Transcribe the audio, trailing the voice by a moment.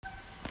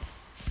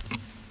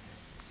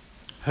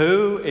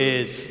Who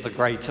is the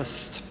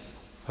greatest?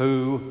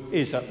 Who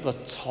is at the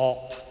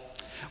top?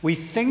 We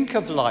think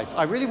of life.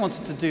 I really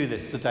wanted to do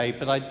this today,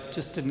 but I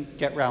just didn't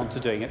get round to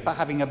doing it, but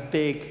having a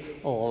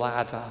big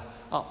ladder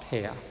up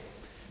here.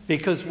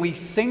 Because we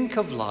think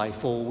of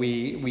life, or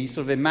we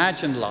sort of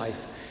imagine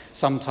life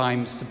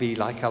sometimes to be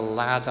like a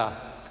ladder.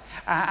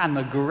 And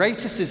the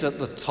greatest is at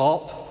the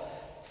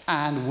top,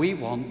 and we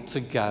want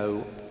to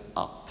go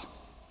up.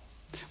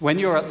 When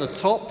you're at the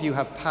top, you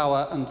have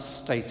power and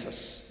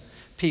status.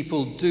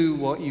 People do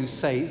what you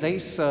say. They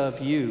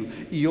serve you.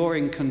 You're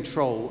in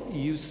control.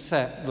 You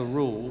set the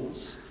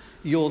rules.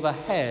 You're the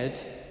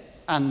head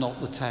and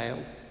not the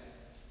tail.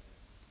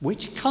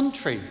 Which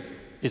country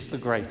is the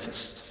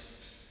greatest?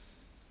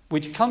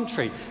 Which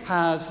country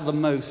has the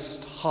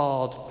most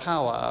hard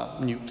power,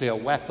 nuclear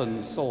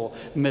weapons or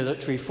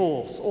military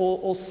force,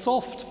 or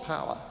soft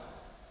power?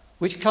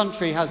 Which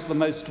country has the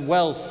most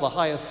wealth, the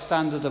highest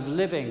standard of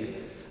living,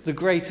 the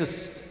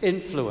greatest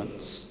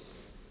influence?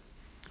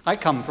 I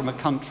come from a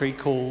country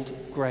called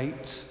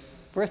Great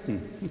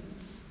Britain.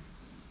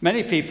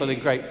 Many people in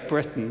Great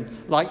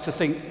Britain like to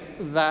think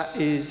that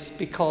is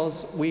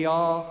because we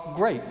are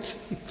great.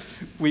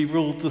 We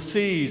ruled the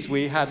seas,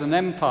 we had an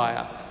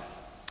empire.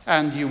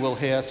 And you will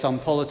hear some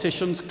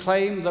politicians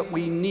claim that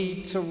we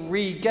need to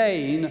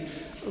regain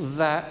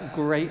that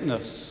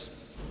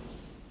greatness.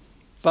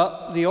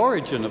 But the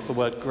origin of the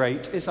word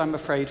great is, I'm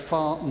afraid,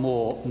 far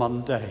more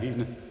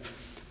mundane.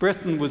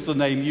 Britain was the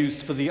name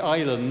used for the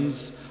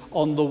islands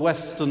on the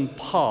western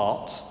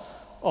part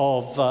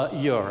of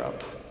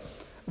Europe.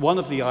 One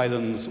of the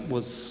islands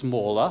was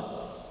smaller,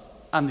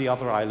 and the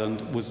other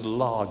island was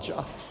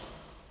larger.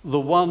 The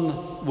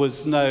one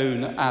was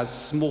known as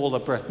Smaller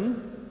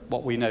Britain,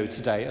 what we know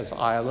today as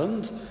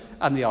Ireland,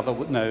 and the other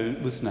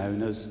was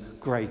known as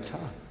Greater,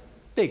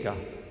 Bigger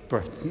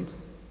Britain.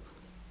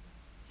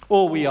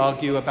 Or we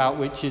argue about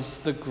which is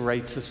the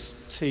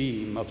greatest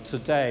team of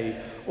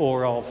today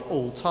or of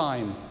all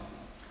time.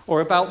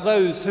 Or about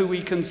those who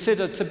we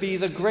consider to be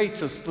the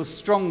greatest, the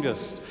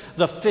strongest,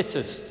 the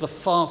fittest, the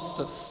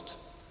fastest.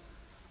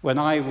 When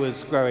I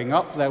was growing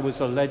up, there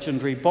was a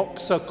legendary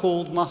boxer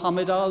called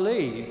Muhammad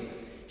Ali.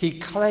 He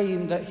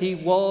claimed that he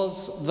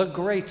was the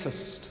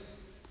greatest.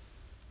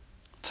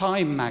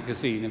 Time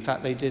magazine, in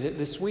fact they did it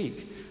this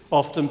week,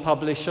 often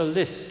publish a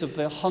list of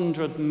the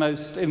 100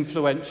 most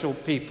influential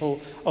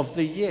people of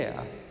the year.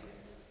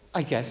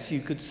 I guess you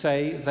could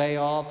say they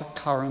are the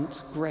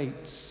current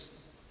greats.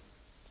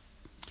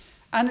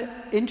 And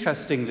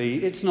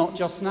interestingly, it's not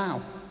just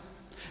now.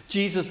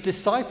 Jesus'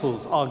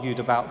 disciples argued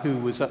about who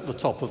was at the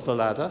top of the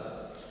ladder.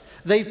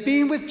 They've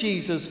been with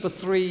Jesus for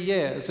 3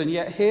 years, and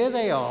yet here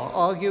they are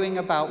arguing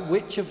about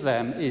which of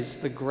them is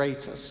the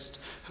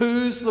greatest.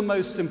 Who's the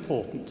most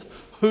important?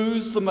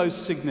 Who's the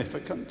most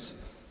significant?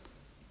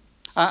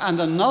 And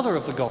another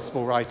of the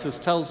gospel writers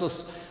tells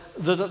us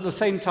that at the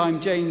same time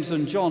James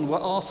and John were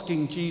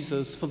asking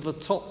Jesus for the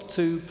top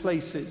 2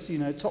 places,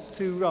 top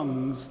 2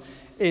 rungs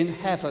in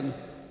heaven.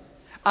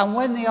 And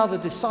when the other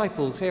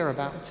disciples hear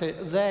about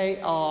it, they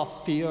are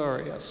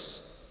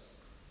furious.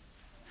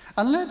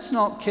 And let's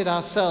not kid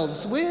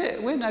ourselves,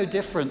 we're no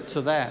different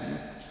to them.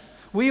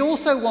 We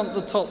also want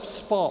the top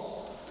spot.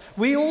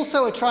 We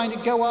also are trying to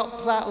go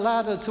up that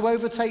ladder to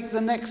overtake the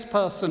next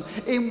person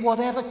in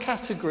whatever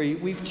category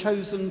we've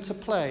chosen to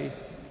play.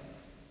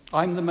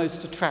 I'm the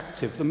most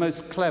attractive, the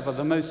most clever,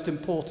 the most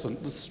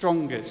important, the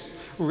strongest,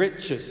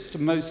 richest,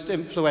 most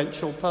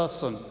influential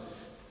person.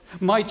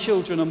 My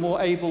children are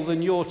more able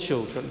than your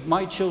children.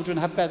 My children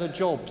have better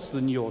jobs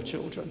than your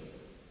children.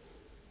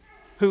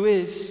 Who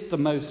is the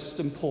most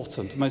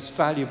important, most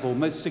valuable,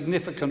 most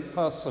significant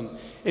person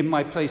in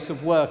my place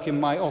of work, in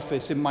my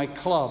office, in my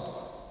club,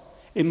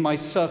 in my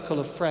circle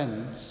of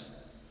friends,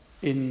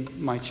 in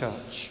my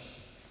church?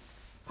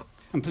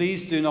 And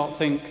please do not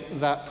think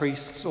that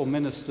priests or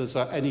ministers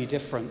are any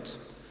different.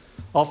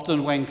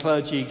 Often when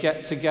clergy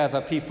get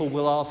together, people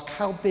will ask,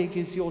 how big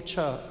is your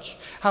church?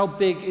 How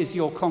big is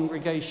your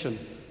congregation?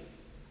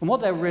 And what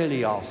they're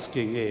really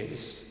asking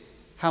is,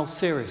 how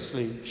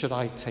seriously should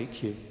I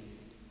take you?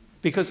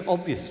 Because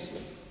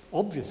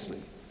obviously,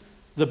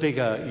 the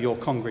bigger your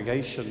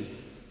congregation,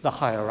 the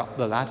higher up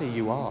the ladder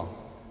you are.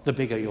 The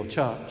bigger your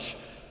church,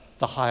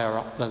 the higher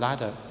up the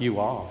ladder you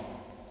are.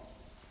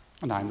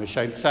 And I'm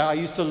ashamed to say I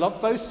used to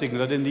love boasting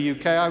that in the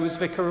UK I was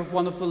vicar of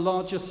one of the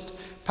largest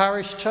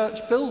parish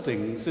church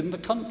buildings in the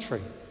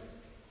country.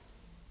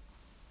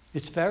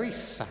 It's very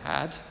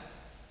sad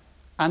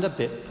and a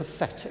bit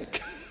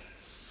pathetic.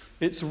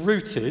 It's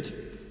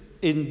rooted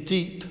in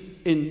deep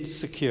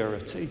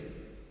insecurity.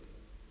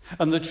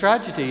 And the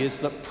tragedy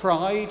is that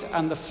pride,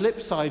 and the flip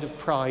side of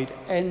pride,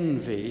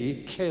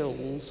 envy,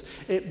 kills.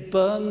 It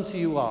burns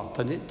you up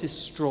and it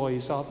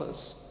destroys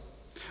others.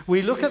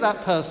 We look at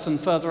that person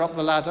further up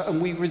the ladder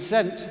and we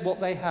resent what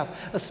they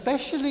have,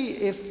 especially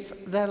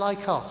if they're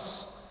like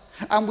us.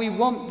 And we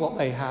want what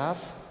they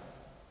have.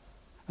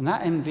 And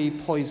that envy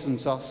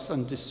poisons us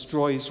and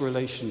destroys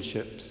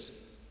relationships.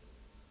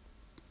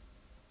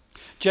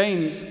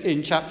 James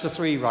in chapter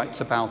 3 writes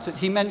about it.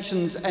 He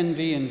mentions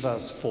envy in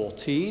verse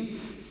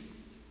 14.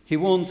 He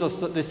warns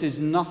us that this is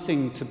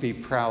nothing to be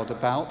proud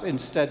about.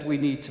 Instead, we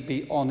need to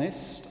be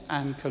honest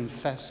and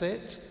confess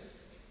it.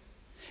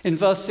 In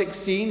verse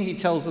 16, he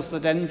tells us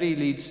that envy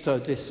leads to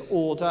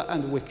disorder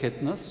and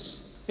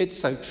wickedness. It's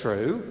so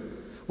true.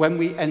 When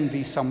we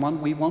envy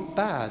someone, we want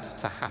bad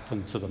to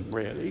happen to them,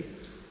 really.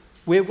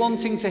 We're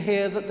wanting to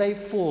hear that they've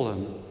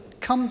fallen,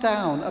 come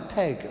down a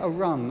peg, a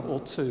rung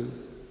or two.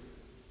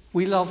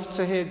 We love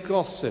to hear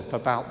gossip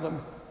about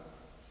them,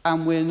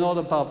 and we're not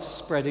above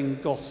spreading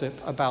gossip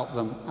about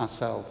them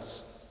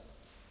ourselves.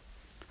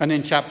 And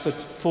in chapter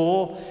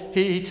 4,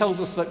 he tells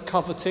us that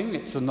coveting,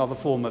 it's another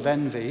form of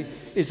envy,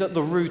 is at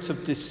the root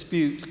of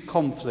dispute,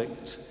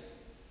 conflict,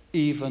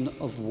 even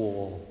of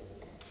war.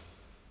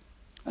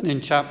 And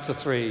in chapter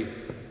 3,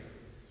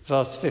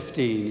 verse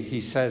 15, he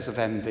says of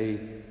envy,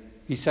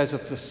 he says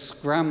of the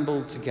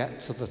scramble to get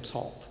to the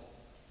top,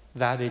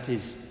 that it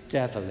is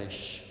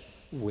devilish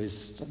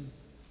wisdom.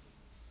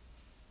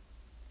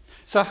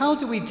 So how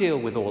do we deal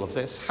with all of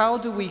this? How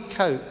do we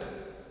cope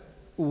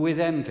with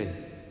envy?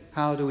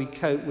 How do we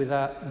cope with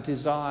that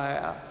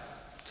desire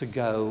to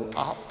go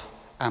up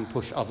and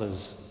push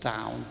others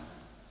down?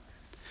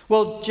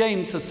 Well,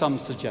 James has some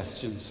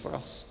suggestions for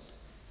us.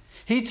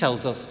 He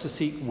tells us to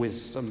seek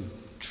wisdom,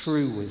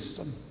 true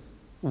wisdom,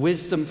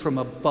 wisdom from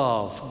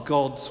above,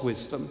 God's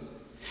wisdom.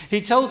 He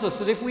tells us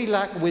that if we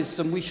lack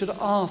wisdom, we should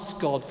ask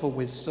God for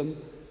wisdom,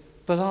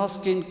 but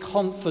ask in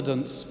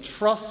confidence,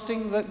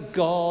 trusting that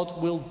God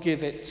will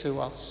give it to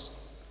us.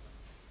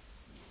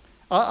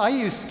 I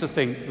used to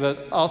think that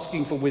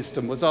asking for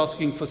wisdom was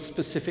asking for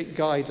specific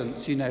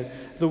guidance,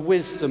 the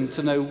wisdom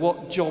to know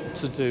what job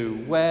to do,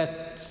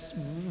 what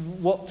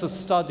to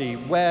study,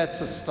 where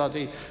to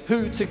study,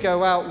 who to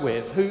go out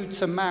with, who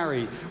to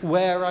marry,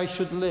 where I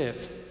should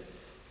live.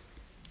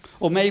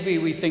 Or maybe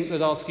we think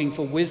that asking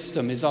for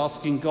wisdom is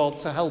asking God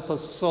to help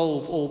us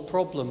solve all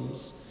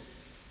problems.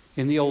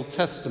 In the Old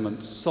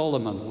Testament,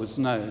 Solomon was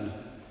known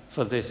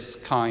for this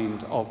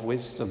kind of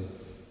wisdom.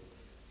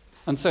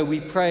 And so we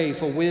pray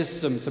for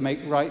wisdom to make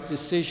right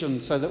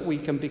decisions so that we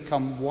can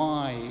become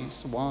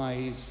wise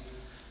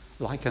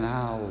like an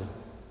owl.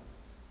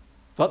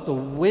 But the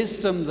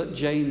wisdom that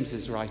James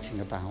is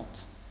writing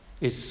about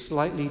is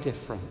slightly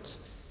different.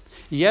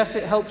 Yes,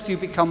 it helps you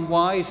become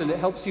wise and it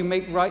helps you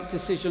make right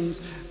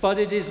decisions, but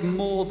it is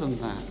more than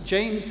that.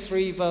 James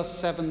 3 verse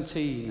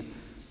 17,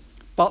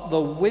 but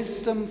the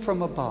wisdom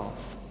from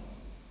above,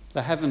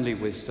 the heavenly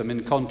wisdom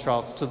in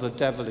contrast to the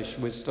devilish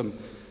wisdom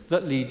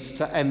that leads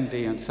to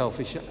envy and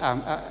selfish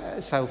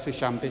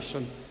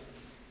ambition.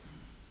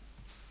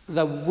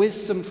 The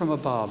wisdom from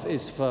above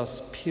is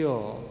first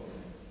pure,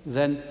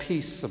 then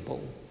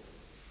peaceable,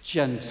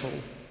 gentle,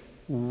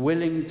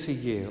 willing to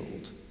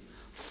yield,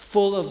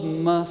 full of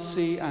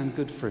mercy and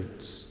good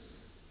fruits,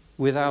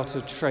 without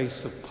a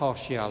trace of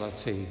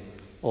partiality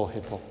or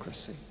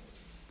hypocrisy.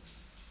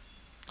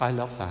 I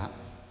love that.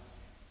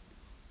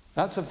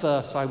 That's a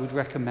verse I would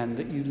recommend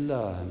that you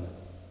learn.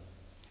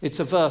 It's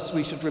a verse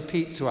we should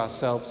repeat to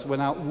ourselves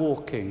when out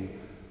walking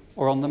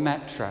or on the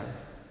metro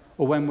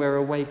or when we're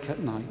awake at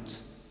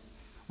night.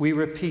 We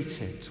repeat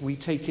it, we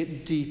take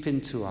it deep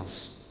into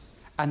us,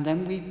 and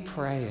then we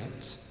pray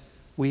it.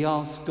 We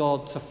ask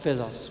God to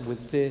fill us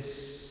with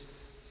this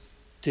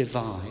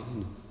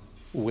divine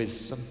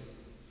wisdom.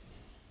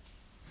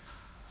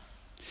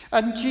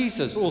 And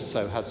Jesus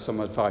also has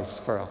some advice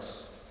for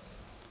us,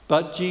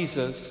 but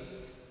Jesus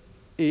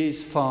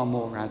is far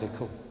more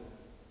radical.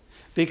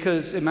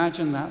 Because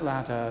imagine that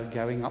ladder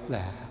going up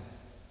there.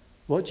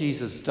 What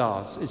Jesus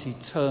does is he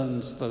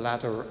turns the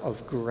ladder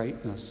of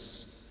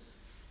greatness,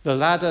 the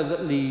ladder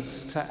that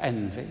leads to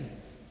envy,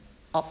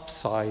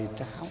 upside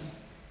down.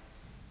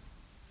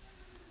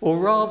 Or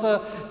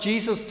rather,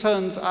 Jesus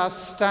turns our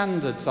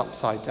standards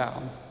upside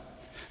down,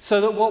 so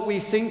that what we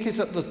think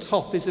is at the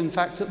top is in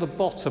fact at the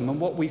bottom,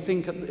 and what we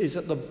think is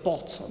at the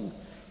bottom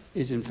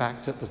is in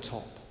fact at the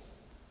top.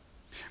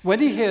 When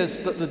he hears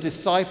that the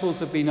disciples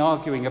have been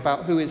arguing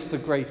about who is the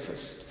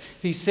greatest,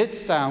 he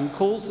sits down,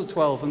 calls the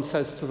 12 and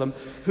says to them,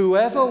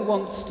 whoever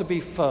wants to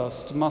be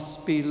first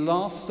must be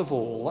last of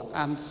all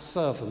and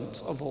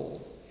servant of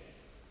all.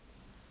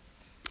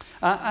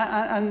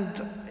 And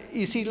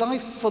you see,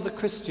 life for the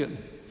Christian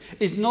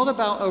is not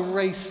about a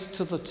race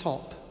to the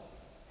top.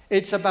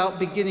 It's about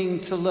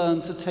beginning to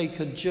learn to take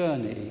a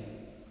journey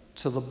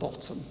to the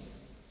bottom.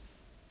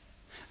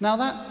 Now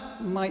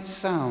that might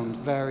sound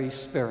very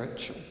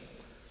spiritual.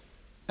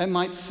 It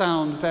might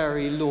sound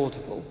very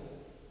laudable,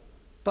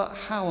 but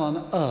how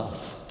on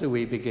earth do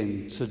we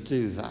begin to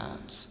do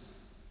that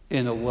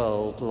in a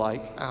world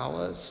like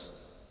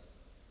ours?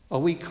 Are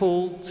we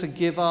called to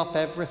give up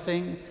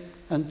everything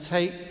and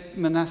take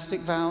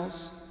monastic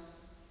vows?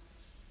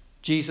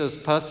 Jesus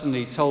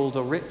personally told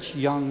a rich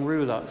young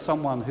ruler,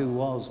 someone who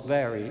was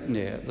very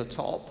near the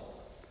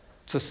top,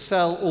 to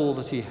sell all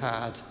that he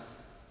had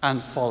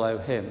and follow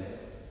him.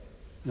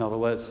 In other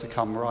words, to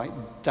come right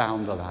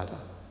down the ladder.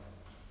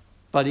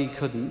 But he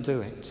couldn't do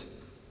it.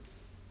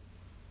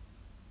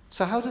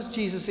 So how does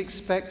Jesus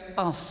expect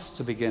us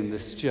to begin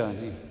this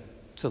journey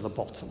to the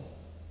bottom?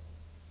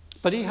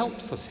 But he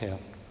helps us here.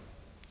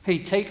 He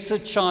takes a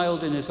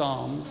child in his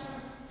arms,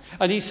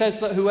 and he says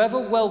that whoever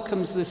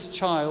welcomes this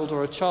child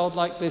or a child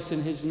like this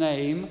in his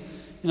name,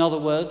 in other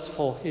words,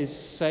 for his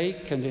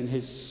sake and in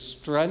his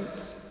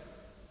strength,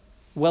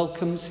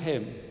 welcomes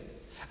him.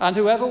 And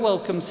whoever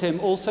welcomes him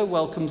also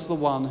welcomes the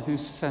one who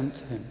sent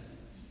him.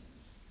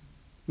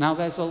 Now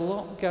there's a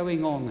lot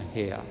going on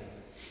here.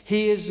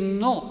 He is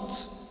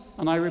not,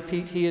 and I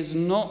repeat, he is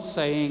not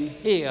saying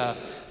here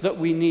that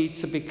we need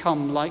to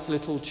become like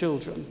little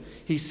children.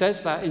 He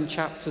says that in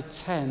chapter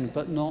 10,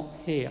 but not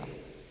here.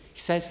 He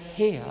says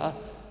here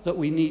that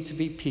we need to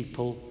be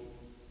people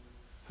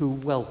who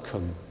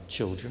welcome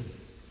children.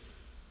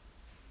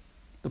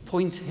 The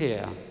point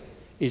here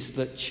is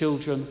that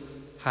children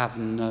have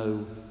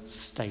no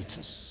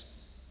status.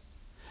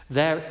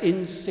 They're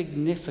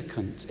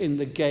insignificant in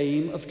the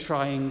game of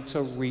trying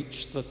to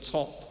reach the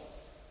top.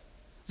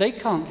 They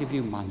can't give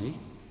you money.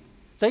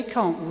 They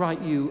can't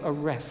write you a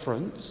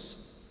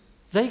reference.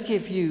 They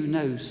give you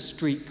no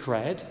street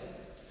cred.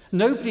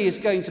 Nobody is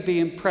going to be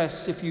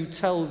impressed if you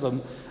tell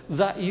them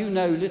that you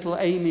know little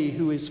Amy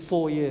who is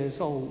 4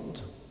 years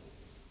old.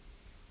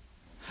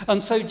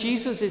 And so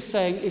Jesus is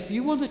saying, if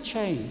you want to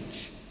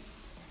change,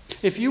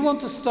 if you want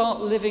to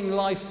start living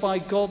life by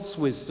God's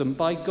wisdom,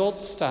 by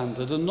God's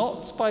standard, and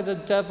not by the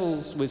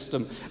devil's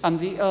wisdom and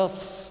the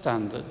earth's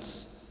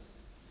standards,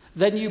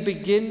 then you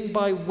begin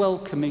by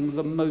welcoming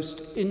the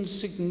most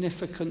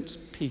insignificant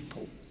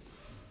people.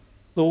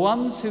 The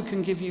ones who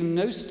can give you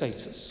no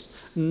status,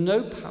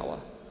 no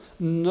power,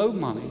 no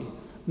money,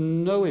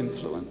 no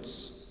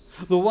influence.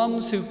 The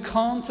ones who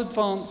can't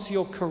advance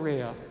your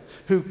career,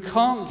 who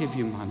can't give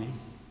you money,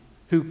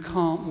 who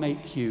can't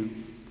make you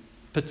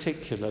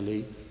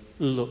particularly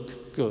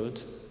look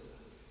good.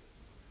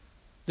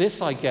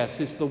 This, I guess,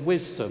 is the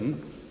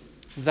wisdom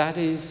that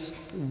is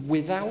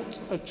without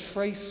a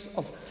trace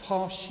of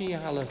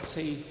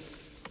partiality,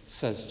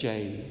 says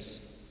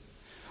James.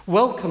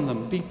 Welcome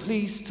them, be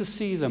pleased to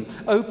see them,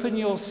 open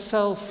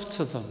yourself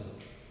to them.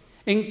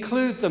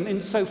 Include them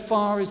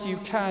insofar as you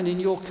can in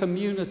your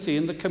community,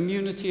 in the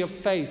community of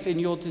faith, in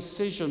your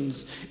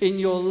decisions, in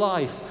your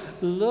life.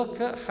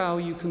 Look at how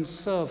you can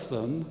serve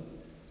them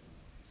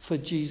for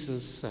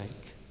Jesus'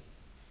 sake.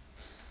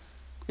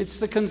 It's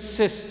the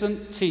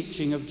consistent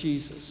teaching of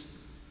Jesus.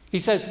 He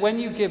says, when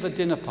you give a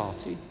dinner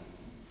party,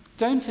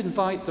 don't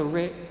invite the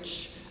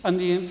rich and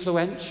the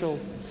influential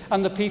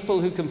and the people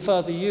who can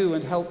further you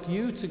and help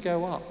you to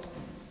go up.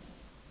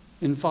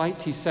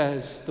 Invite, he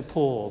says, the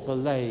poor, the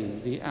lame,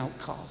 the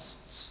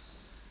outcasts,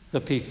 the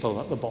people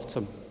at the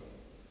bottom.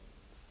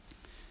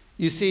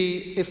 You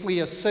see, if we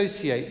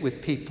associate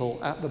with people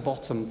at the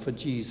bottom for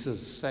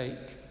Jesus'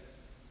 sake,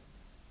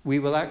 we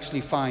will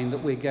actually find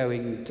that we're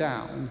going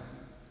down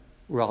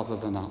rather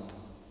than up.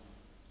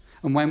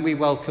 And when we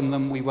welcome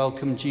them, we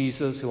welcome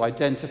Jesus, who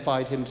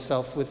identified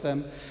himself with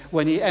them,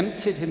 when he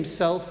emptied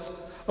himself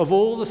of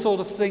all the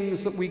sort of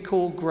things that we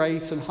call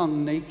great and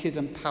hung naked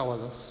and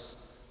powerless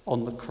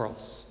on the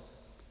cross.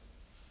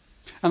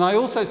 And I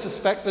also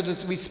suspect that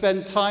as we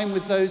spend time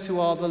with those who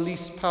are the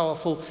least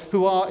powerful,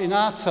 who are in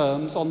our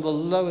terms on the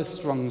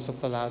lowest rungs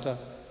of the ladder,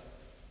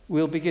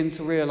 we'll begin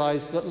to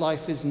realize that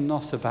life is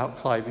not about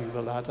climbing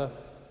the ladder,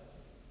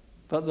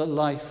 but that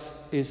life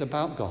is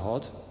about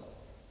God,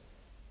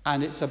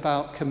 and it's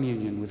about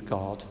communion with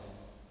God,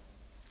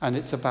 and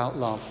it's about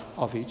love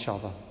of each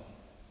other.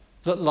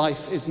 That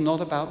life is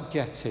not about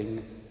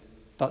getting,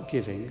 but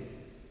giving.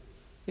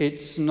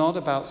 It's not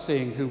about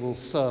seeing who will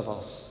serve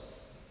us,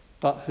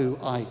 but who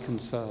I can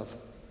serve.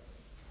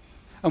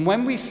 And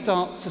when we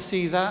start to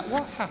see that,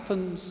 what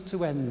happens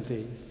to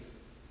envy?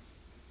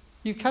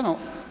 You cannot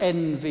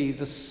envy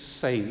the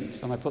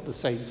saint, and I put the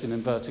saint in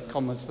inverted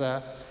commas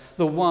there,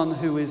 the one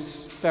who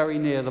is very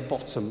near the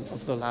bottom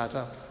of the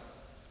ladder,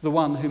 the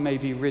one who may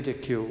be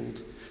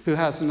ridiculed, who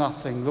has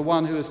nothing, the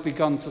one who has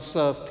begun to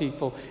serve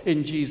people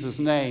in Jesus'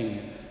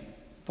 name,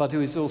 but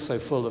who is also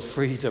full of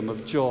freedom,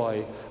 of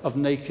joy, of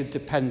naked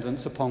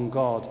dependence upon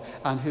God,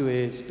 and who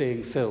is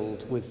being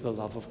filled with the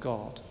love of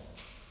God.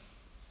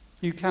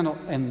 You cannot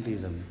envy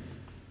them,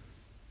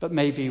 but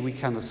maybe we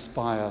can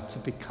aspire to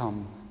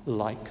become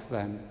like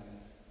them.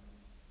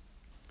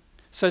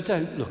 So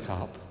don't look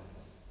up,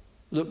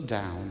 look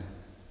down.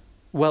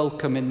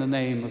 Welcome in the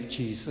name of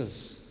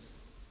Jesus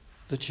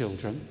the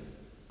children,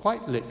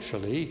 quite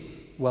literally,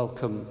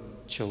 welcome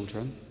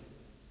children,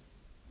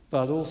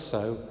 but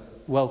also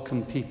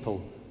welcome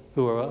people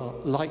who are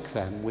like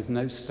them with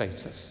no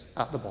status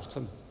at the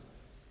bottom.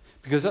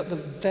 Because at the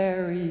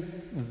very,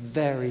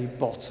 very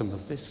bottom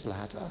of this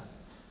ladder,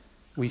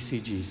 we see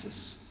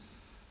Jesus,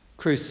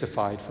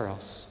 crucified for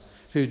us,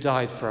 who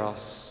died for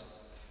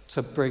us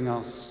to bring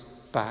us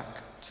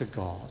back to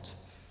God,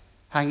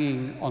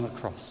 hanging on a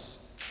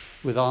cross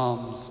with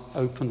arms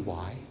open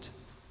wide,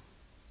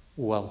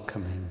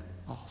 welcoming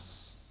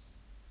us.